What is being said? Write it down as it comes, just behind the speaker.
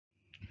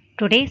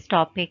Today's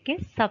topic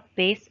is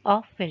subbase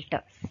of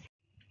filters.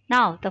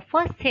 Now, the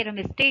first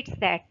theorem states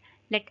that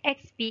let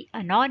X be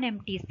a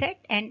non-empty set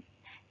and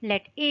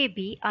let A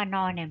be a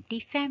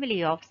non-empty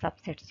family of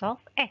subsets of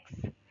X.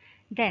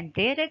 Then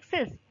there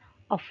exists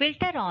a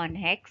filter on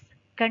X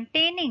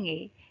containing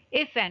A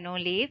if and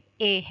only if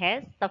A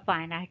has the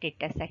finite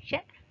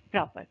intersection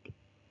property.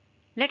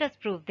 Let us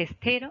prove this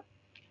theorem.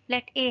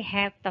 Let A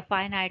have the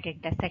finite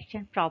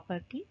intersection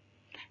property.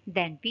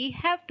 Then we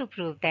have to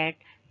prove that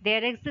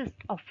there exists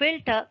a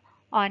filter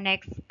on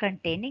X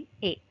containing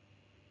A.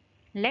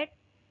 Let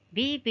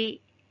B be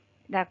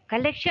the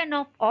collection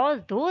of all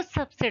those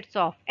subsets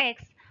of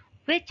X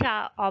which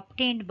are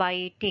obtained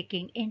by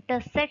taking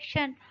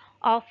intersection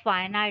of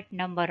finite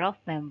number of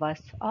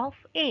members of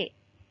A.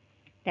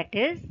 That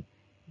is,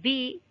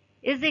 B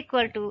is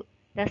equal to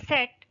the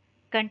set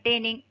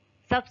containing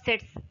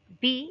subsets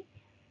B,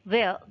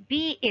 where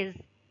B is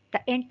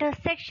the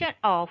intersection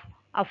of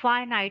a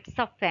finite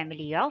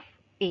subfamily of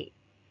A.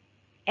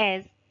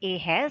 As A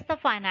has the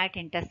finite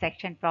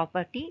intersection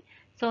property,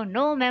 so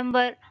no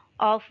member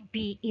of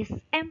B is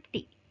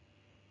empty.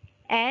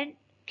 And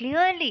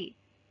clearly,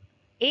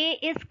 A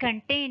is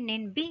contained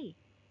in B.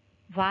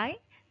 Why?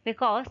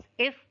 Because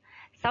if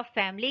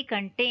subfamily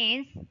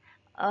contains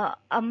a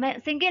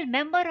single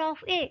member of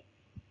A,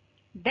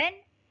 then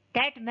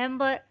that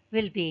member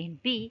will be in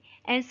B,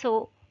 and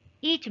so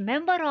each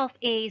member of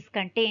A is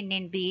contained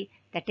in B,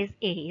 that is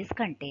A is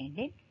contained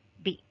in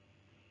B.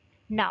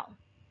 Now,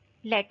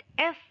 let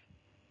F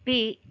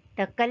be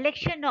the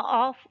collection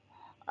of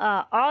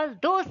all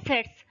those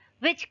sets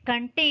which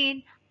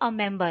contain a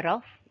member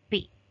of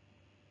B.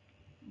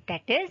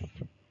 That is,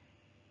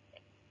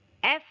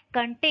 F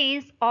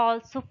contains all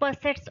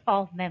supersets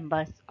of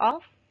members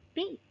of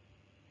B.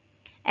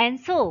 And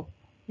so,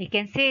 we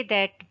can say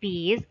that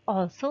B is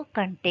also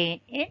contained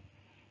in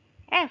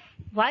F.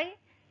 Why?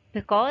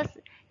 Because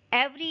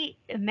every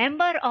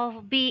member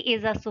of B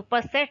is a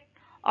superset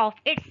of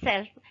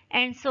itself,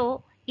 and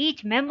so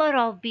each member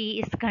of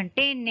B is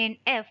contained in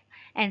F,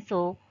 and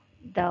so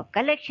the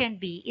collection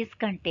B is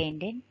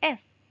contained in F.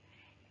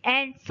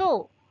 And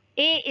so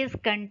A is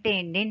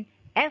contained in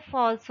F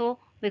also,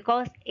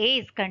 because A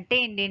is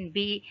contained in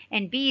B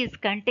and B is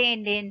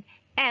contained in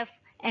F,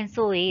 and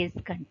so A is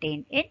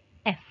contained in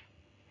F.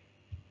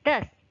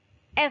 Thus,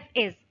 F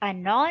is a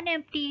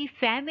non-empty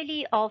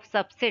family of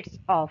subsets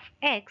of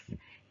X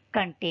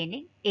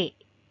containing A.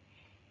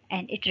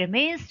 And it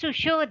remains to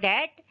show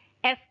that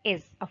F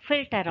is a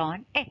filter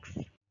on X.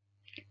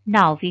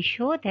 Now we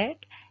show that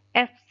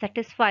F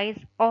satisfies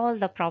all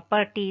the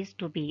properties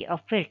to be a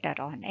filter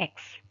on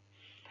X.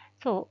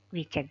 So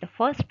we check the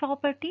first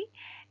property.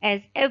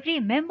 As every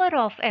member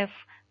of F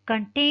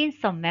contains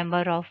some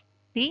member of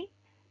B,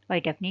 by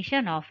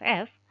definition of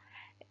F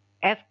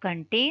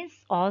contains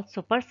all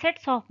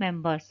supersets of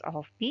members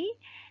of B.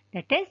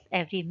 That is,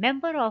 every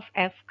member of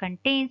F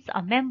contains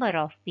a member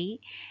of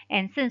B,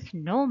 and since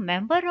no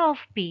member of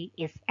B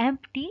is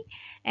empty,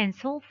 and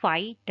so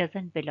phi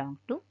doesn't belong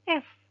to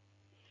F.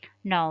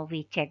 Now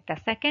we check the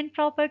second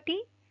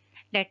property.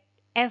 Let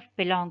F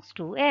belongs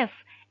to F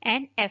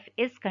and F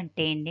is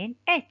contained in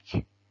H.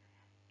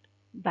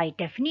 By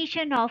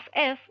definition of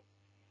F,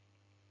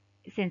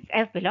 since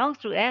F belongs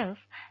to F,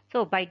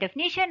 so by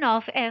definition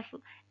of F,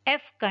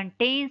 F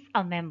contains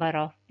a member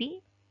of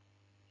B.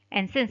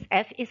 And since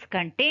F is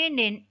contained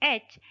in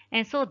H,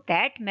 and so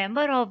that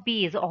member of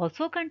B is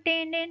also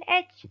contained in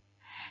H.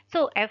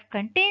 So F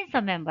contains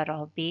a member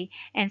of B,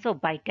 and so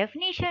by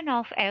definition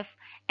of F,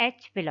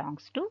 H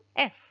belongs to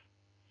F.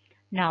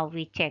 Now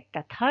we check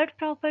the third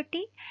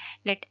property.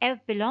 Let F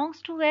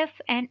belongs to F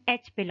and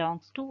H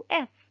belongs to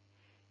F.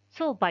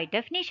 So by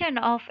definition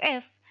of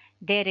F,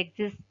 there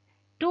exist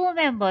two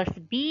members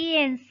B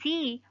and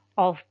C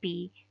of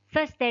B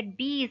such that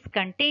B is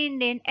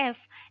contained in F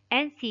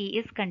and C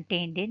is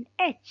contained in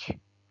H.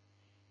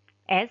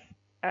 As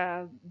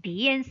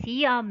B and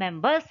C are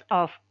members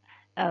of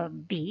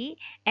B,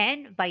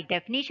 and by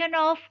definition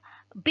of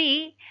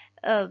B,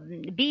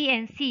 B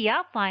and C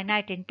are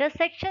finite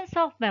intersections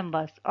of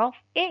members of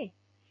A.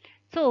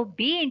 So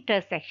B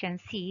intersection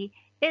C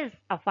is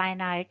a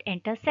finite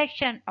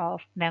intersection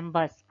of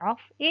members of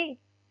A.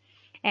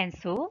 And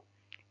so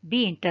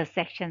B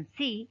intersection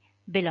C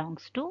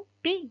belongs to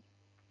B.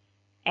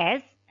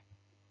 As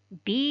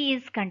B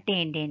is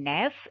contained in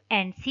F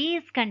and C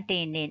is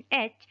contained in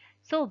H,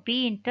 so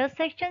B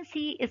intersection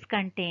C is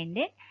contained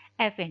in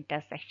F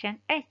intersection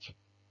H.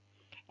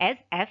 As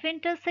F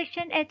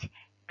intersection H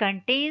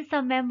contains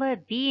a member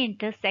B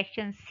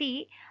intersection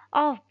C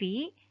of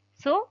B,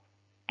 so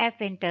F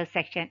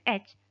intersection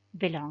H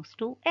belongs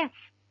to F.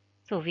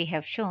 So we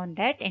have shown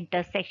that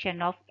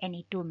intersection of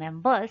any two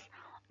members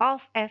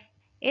of F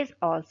is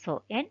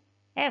also in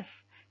F.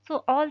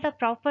 So all the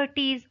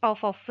properties of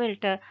a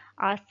filter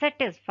are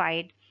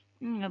satisfied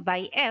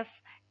by F,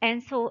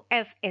 and so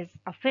F is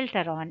a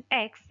filter on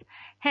X.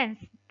 Hence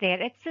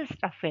there exists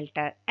a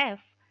filter F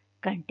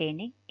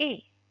containing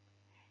A.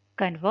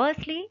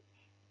 Conversely,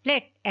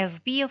 let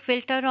F be a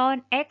filter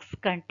on X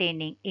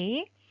containing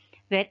A,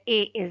 where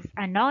A is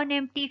a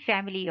non-empty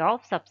family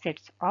of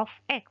subsets of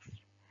X.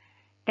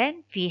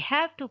 Then we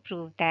have to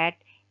prove that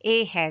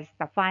A has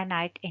the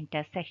finite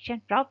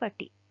intersection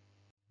property.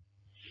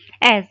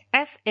 As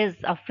F is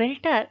a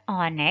filter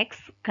on X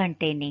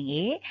containing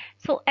A,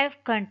 so F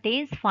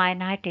contains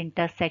finite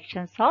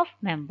intersections of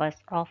members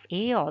of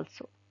A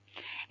also.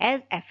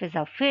 As F is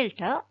a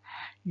filter,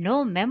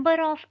 no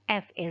member of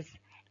F is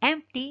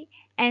empty,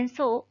 and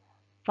so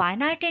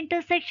finite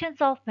intersections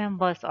of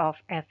members of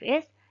F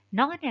is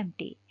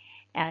non-empty.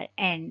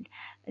 And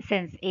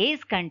since A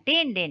is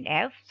contained in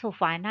F, so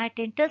finite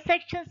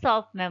intersections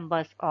of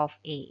members of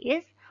A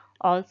is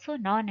also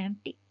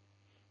non-empty.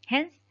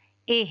 Hence,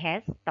 A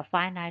has the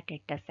finite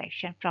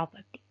intersection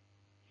property.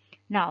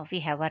 Now we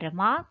have a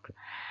remark.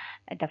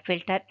 The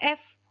filter F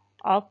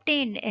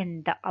obtained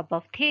in the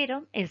above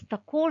theorem is the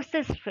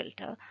coarsest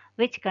filter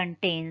which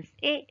contains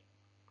A.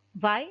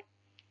 Why?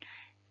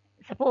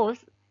 Suppose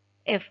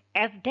if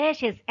F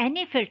dash is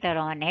any filter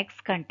on X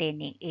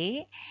containing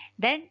A,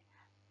 then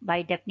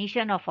by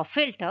definition of a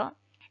filter,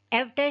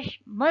 F dash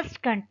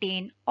must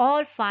contain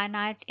all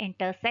finite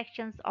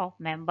intersections of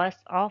members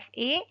of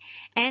A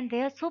and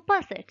their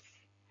supersets.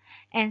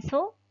 And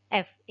so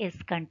F is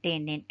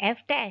contained in F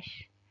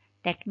dash.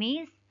 That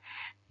means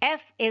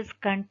F is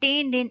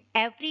contained in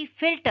every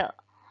filter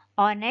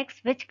on X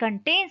which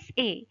contains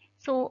A.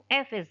 So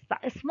F is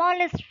the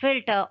smallest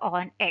filter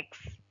on X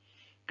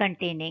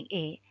containing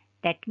A.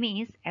 That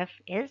means F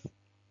is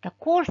the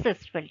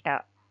coarsest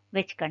filter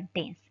which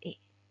contains A.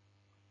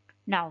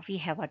 Now we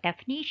have a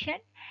definition.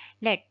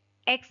 Let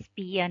X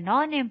be a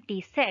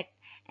non-empty set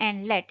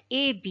and let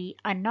A be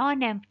a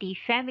non-empty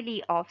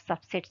family of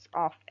subsets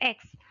of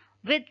X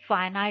with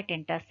finite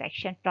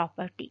intersection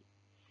property.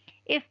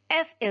 If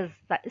F is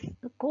the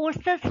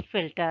coarsest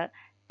filter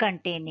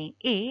containing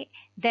A,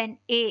 then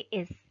A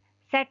is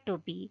said to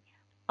be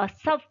a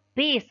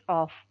subbase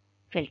of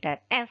filter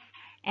F,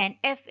 and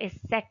F is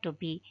said to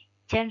be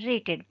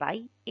generated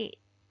by A.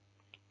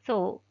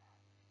 So,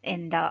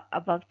 in the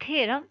above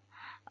theorem,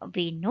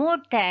 we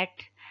note that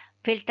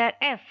filter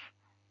F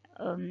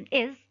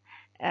is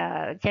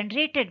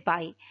generated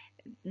by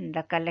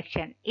the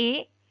collection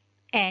A,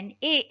 and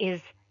A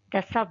is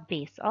the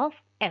subbase of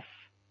F.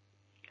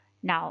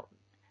 Now,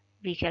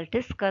 we shall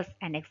discuss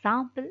an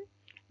example.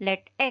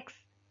 Let X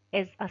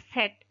is a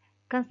set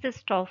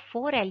consist of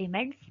 4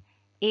 elements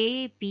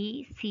A,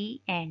 B,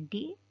 C and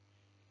D,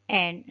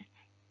 and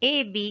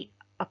A be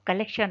a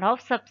collection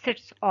of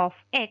subsets of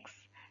X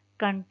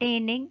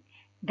containing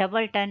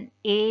doubleton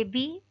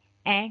AB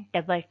and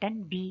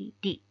doubleton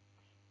BD.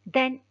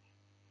 Then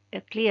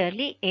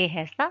clearly A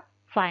has the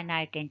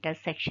finite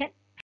intersection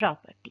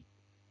property.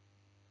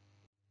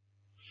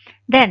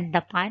 Then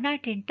the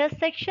finite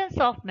intersections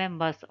of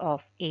members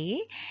of A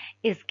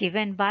is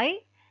given by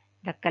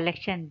the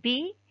collection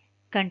B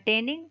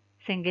containing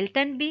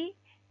singleton B,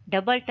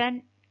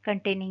 doubleton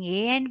containing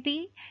A and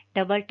B,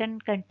 doubleton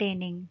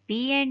containing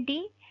B and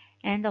D,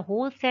 and the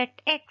whole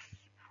set X.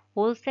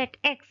 Whole set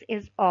X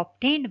is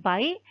obtained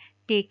by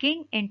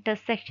taking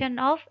intersection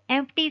of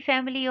empty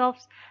family of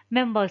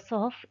members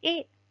of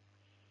A.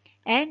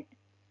 And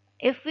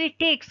if we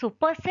take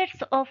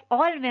supersets of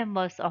all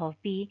members of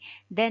B,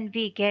 then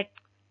we get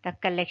the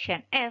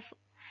collection F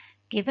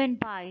given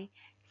by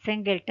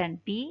singleton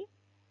B,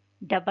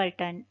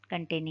 doubleton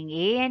containing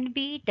A and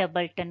B,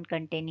 doubleton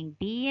containing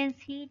B and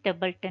C,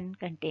 doubleton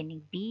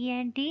containing B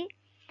and D,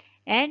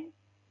 and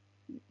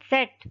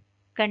set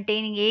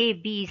containing A,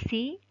 B,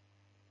 C,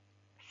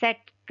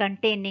 set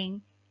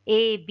containing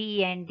A,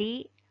 B and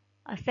D,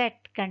 a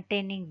set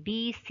containing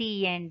B,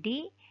 C and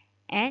D,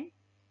 and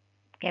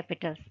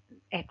capital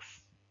X,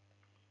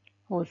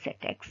 whole set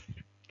X.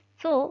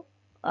 So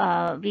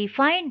we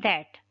find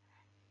that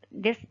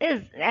this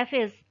is F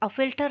is a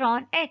filter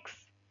on X,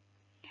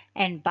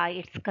 and by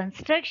its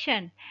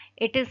construction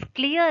it is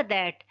clear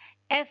that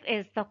F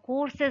is the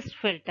coarsest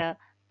filter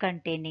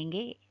containing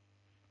A.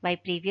 By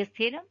previous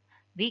theorem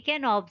we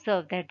can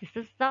observe that this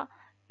is the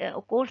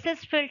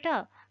coarsest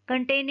filter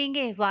containing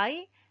A.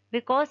 Why?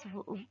 Because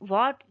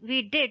what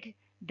we did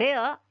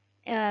there,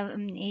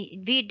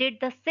 we did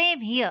the same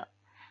here.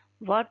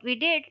 What we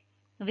did,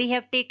 we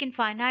have taken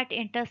finite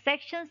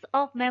intersections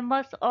of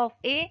members of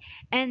A,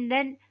 and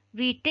then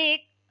we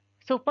take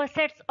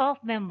supersets of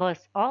members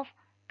of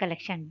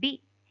collection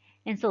B.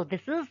 And so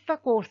this is the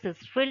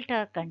coarsest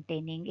filter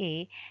containing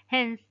A.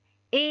 Hence,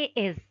 A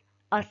is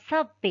a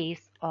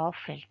subbase of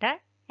filter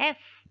F.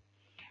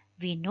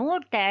 We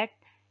note that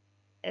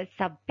a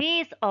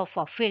subbase of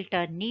a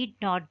filter need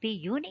not be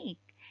unique,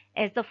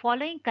 as the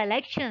following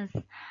collections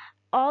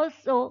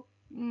also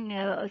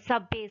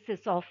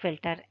subbases of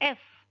filter F.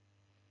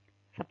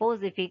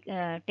 Suppose if we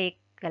take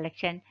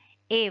collection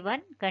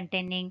A1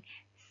 containing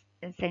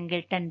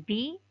singleton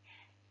B,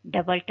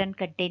 doubleton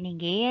containing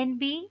A and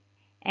B,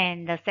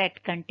 and the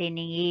set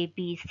containing A,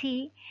 B,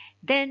 C,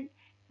 then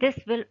this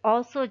will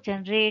also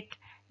generate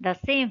the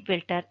same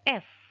filter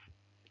F.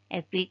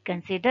 If we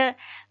consider,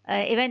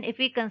 even if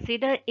we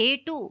consider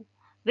A2,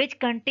 which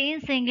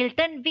contains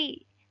singleton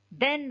B,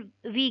 then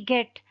we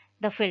get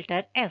the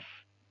filter F,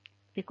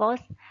 because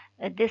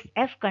this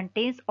F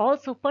contains all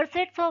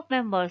supersets of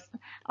members,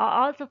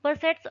 all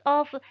supersets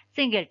of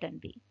singleton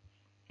B.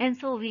 And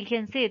so we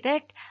can say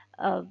that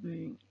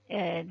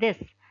this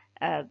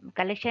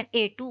collection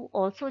A2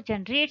 also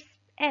generates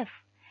F.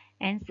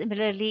 And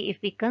similarly, if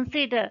we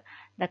consider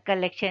the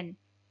collection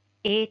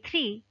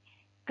A3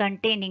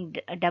 containing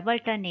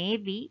doubleton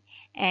AB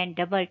and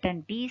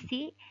doubleton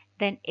BC,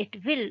 then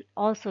it will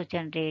also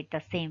generate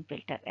the same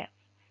filter F.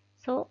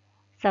 So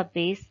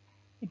subbase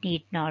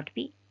need not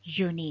be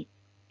unique.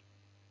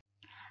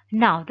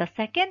 Now the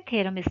second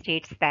theorem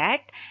states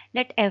that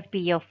let F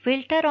be a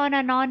filter on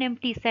a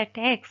non-empty set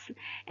X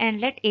and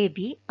let A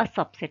be a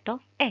subset of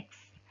X.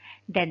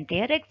 Then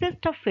there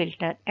exists a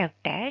filter F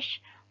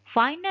dash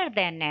finer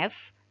than F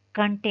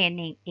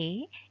containing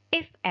A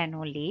if and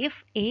only if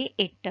A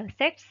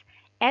intersects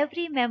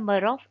every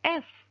member of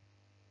F.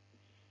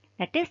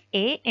 That is,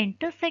 A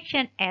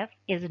intersection F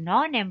is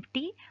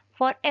non-empty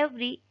for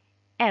every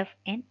F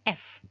in F.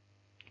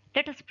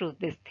 Let us prove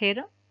this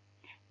theorem.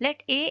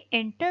 Let A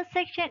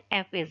intersection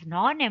F is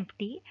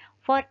non-empty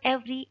for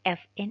every F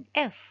in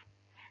F.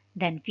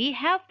 Then we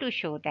have to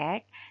show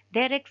that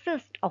there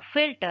exists a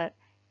filter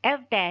F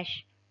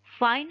dash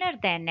finer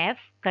than F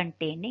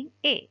containing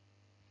A.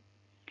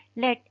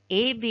 Let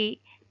A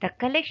be the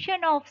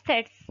collection of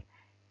sets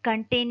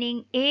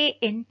containing A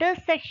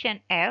intersection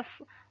F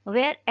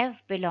where F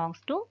belongs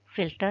to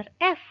filter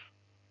F.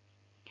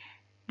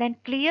 Then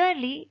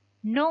clearly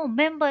no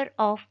member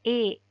of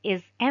A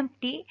is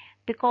empty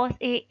because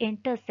A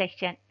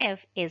intersection F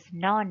is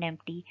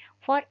non-empty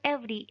for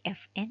every F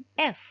in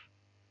F.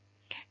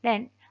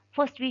 Then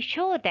first we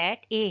show that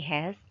A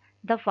has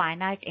the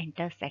finite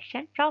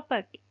intersection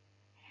property.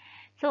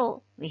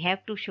 So we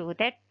have to show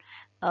that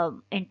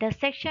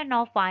intersection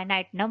of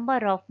finite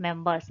number of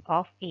members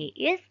of A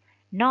is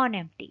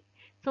non-empty.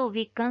 So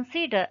we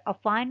consider a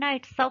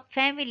finite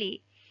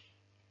subfamily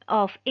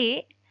of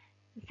A,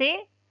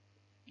 say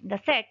the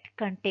set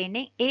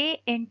containing A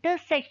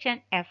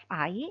intersection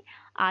Fi,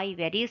 I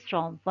varies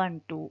from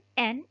 1 to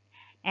n,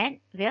 and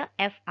where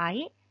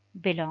Fi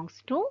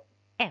belongs to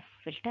F,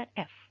 filter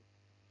F.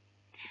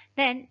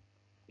 Then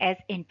as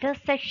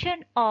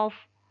intersection of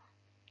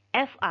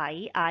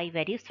Fi, I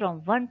varies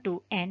from 1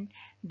 to n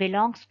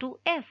belongs to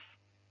F.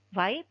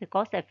 Why?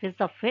 Because F is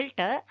a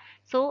filter,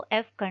 so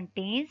F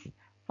contains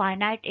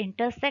finite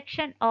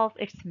intersection of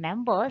its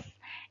members,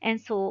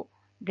 and so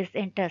this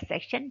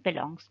intersection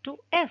belongs to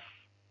F.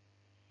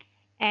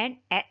 And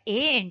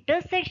A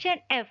intersection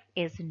F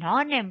is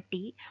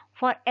non-empty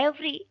for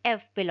every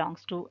F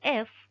belongs to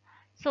F.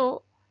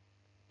 So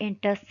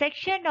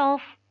intersection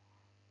of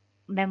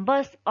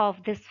members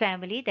of this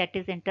family, that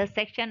is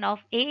intersection of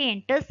A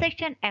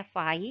intersection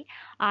Fi,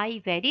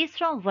 I varies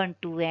from 1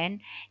 to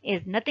n,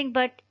 is nothing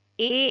but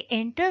A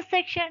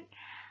intersection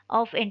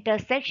of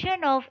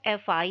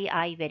Fi,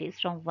 I varies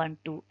from 1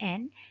 to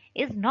n,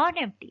 is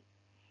non-empty.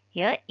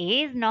 Here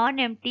A is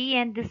non-empty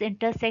and this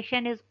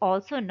intersection is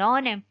also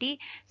non-empty.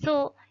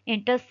 So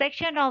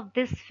intersection of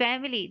this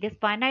family, this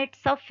finite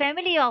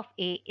subfamily of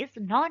A is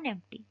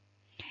non-empty.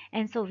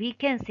 And so we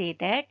can say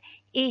that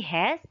A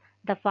has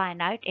the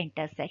finite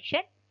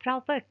intersection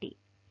property.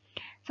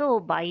 So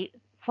by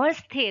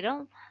first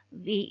theorem,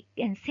 we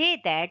can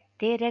say that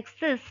there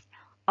exists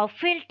a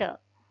filter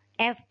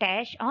F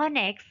dash on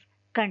X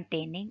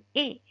containing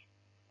A.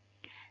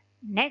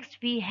 Next,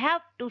 we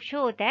have to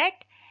show that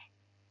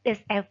this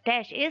F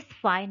dash is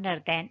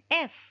finer than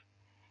F.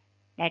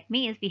 That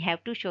means we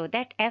have to show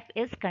that F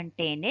is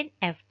contained in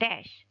F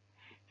dash.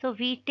 So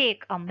we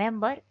take a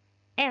member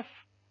F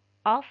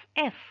of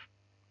F,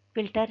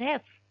 filter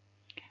F.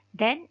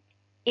 Then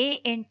A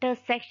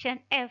intersection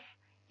F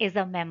is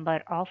a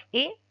member of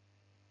A.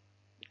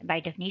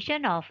 By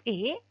definition of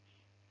A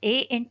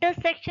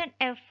intersection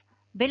F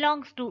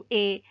belongs to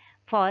A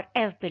for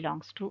F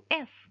belongs to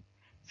F.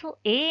 So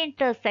A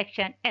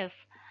intersection F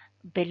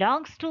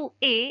belongs to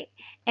A,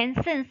 and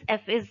since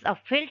F is a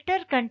filter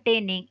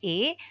containing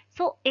A,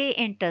 so A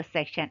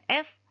intersection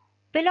F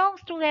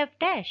belongs to F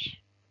dash.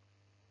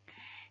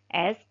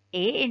 As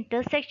A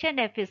intersection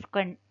F is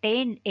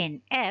contained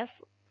in F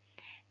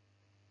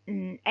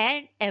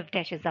and F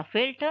dash is a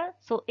filter,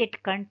 so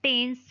it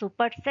contains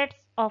supersets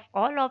of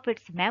all of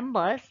its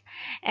members,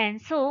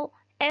 and so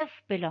F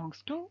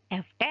belongs to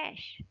F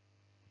dash.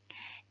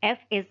 F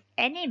is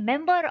any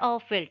member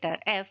of filter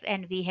F,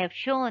 and we have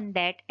shown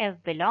that F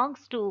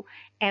belongs to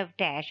F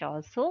dash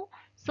also.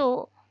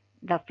 So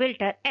the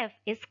filter F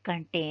is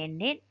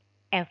contained in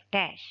F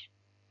dash.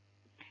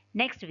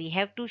 Next we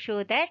have to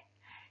show that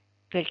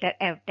filter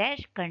F dash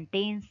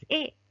contains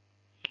A.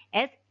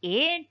 As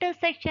A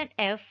intersection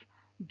F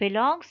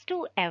belongs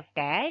to F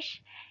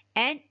dash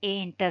and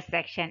A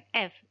intersection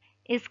F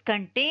is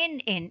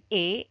contained in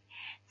A,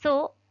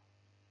 so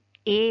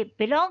A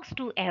belongs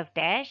to F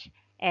dash.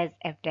 As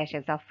F dash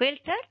is a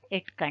filter,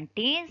 it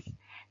contains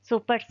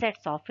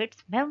supersets of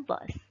its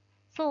members.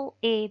 So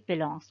A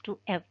belongs to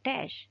F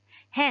dash.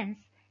 Hence,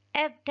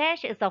 F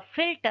dash is a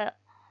filter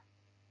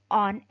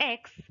on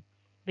X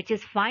which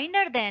is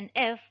finer than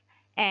F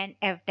and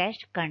f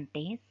dash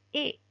contains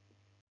A.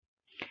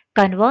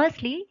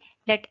 Conversely,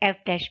 let f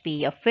dash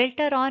be a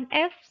filter on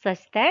f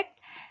such that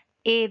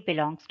A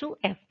belongs to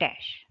f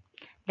dash.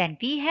 Then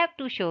we have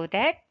to show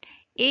that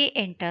A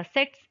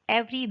intersects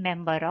every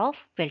member of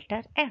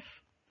filter f.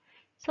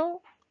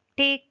 So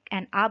take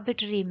an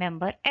arbitrary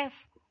member f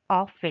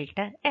of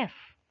filter f.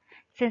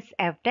 Since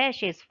f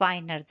dash is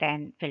finer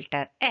than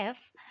filter f,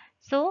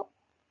 so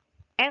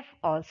f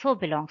also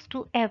belongs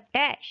to f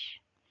dash.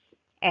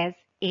 As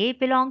A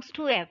belongs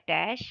to f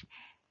dash,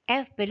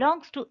 f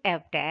belongs to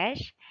f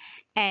dash,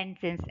 and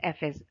since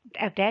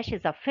f dash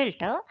is a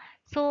filter,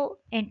 so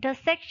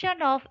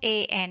intersection of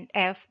A and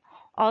f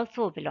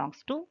also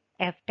belongs to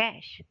f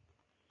dash.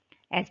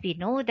 As we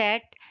know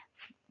that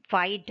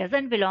phi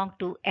doesn't belong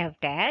to f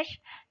dash,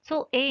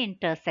 so A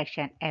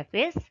intersection f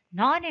is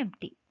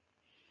non-empty.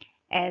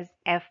 As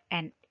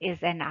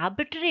is an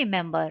arbitrary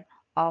member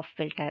of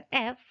filter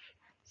f,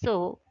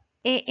 so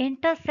A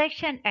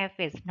intersection f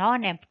is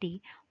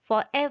non-empty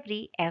for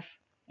every f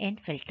in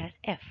filter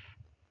f.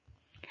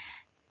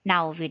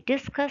 Now we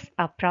discuss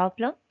a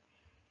problem.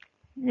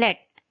 Let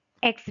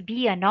X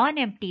be a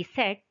non-empty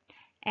set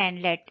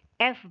and let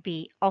F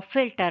be a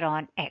filter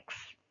on X.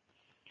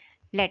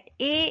 Let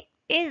A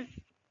is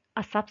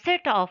a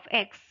subset of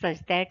X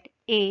such that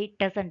A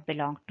doesn't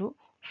belong to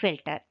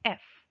filter F.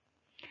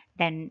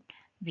 Then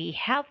we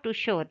have to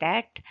show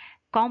that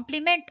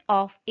complement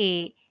of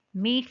A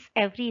meets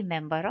every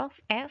member of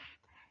F.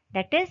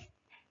 That is,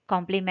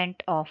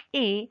 complement of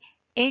A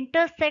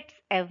intersects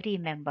every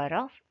member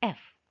of F.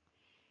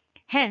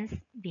 Hence,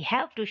 we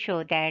have to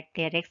show that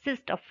there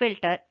exists a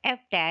filter f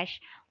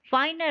dash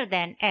finer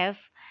than f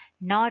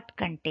not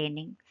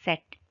containing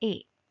set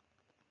A.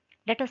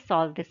 Let us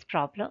solve this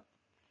problem.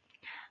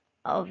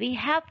 We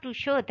have to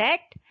show that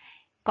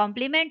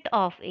complement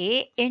of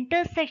A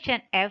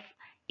intersection f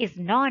is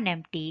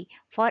non-empty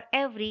for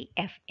every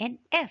f in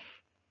f.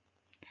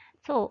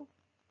 So,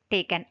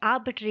 take an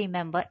arbitrary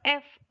member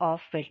f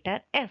of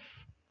filter f.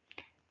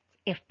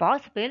 If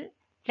possible,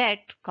 let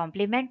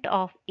complement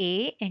of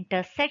A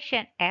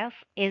intersection f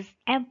is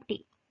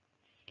empty.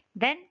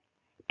 Then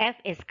f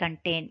is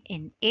contained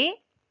in A.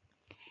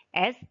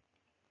 As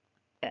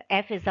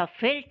f is a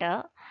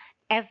filter,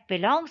 f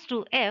belongs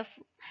to f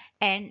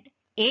and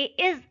A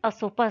is a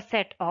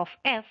superset of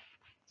f.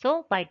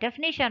 So by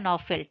definition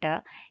of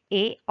filter,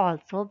 A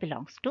also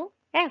belongs to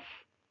f.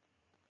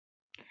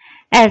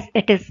 As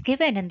it is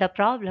given in the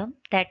problem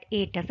that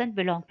A doesn't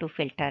belong to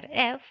filter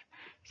f,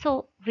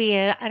 so we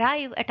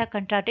arrive at a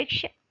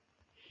contradiction.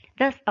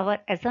 Thus, our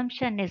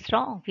assumption is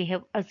wrong. We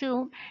have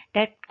assumed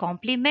that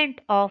complement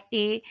of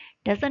A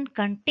doesn't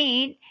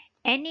contain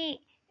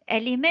any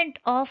element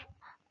of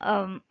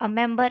a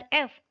member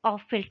f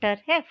of filter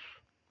f.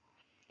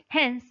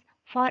 Hence,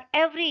 for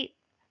every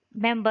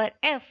member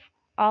f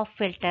of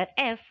filter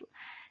f,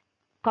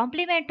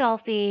 complement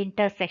of A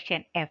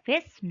intersection f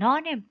is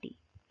non-empty.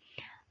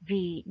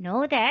 We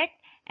know that,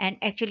 and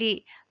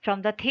actually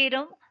from the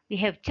theorem we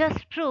have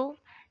just proved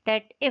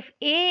that if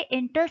A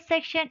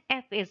intersection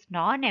f is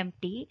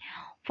non-empty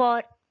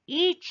for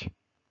each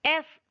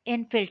f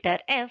in filter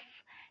f,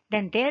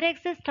 then there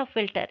exists a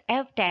filter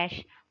f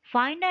dash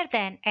finer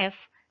than f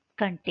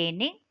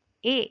containing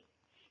A.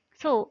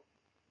 So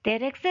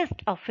there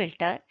exists a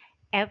filter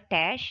f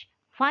dash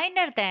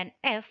finer than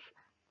f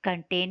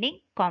containing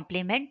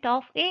complement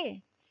of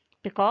A,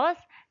 because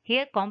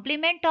here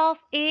complement of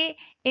A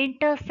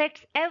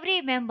intersects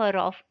every member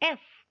of F.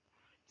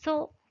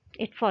 So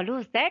it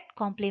follows that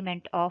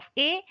complement of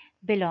A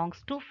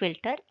belongs to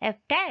filter F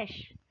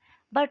dash.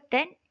 But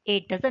then A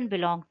doesn't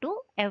belong to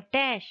F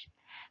dash,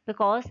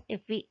 because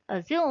if we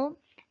assume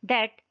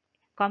that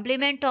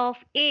complement of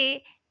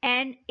A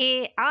and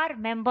A are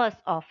members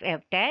of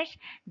F dash,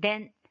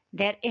 then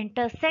their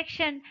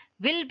intersection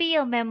will be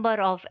a member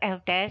of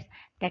F dash,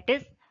 that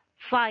is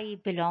phi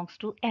belongs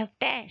to f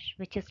dash,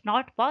 which is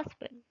not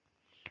possible.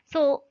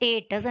 So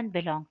A doesn't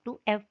belong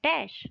to f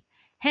dash.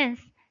 Hence,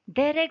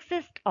 there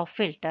exists a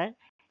filter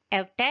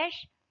f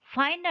dash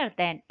finer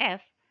than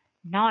f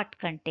not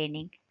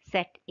containing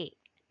set A.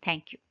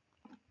 Thank you.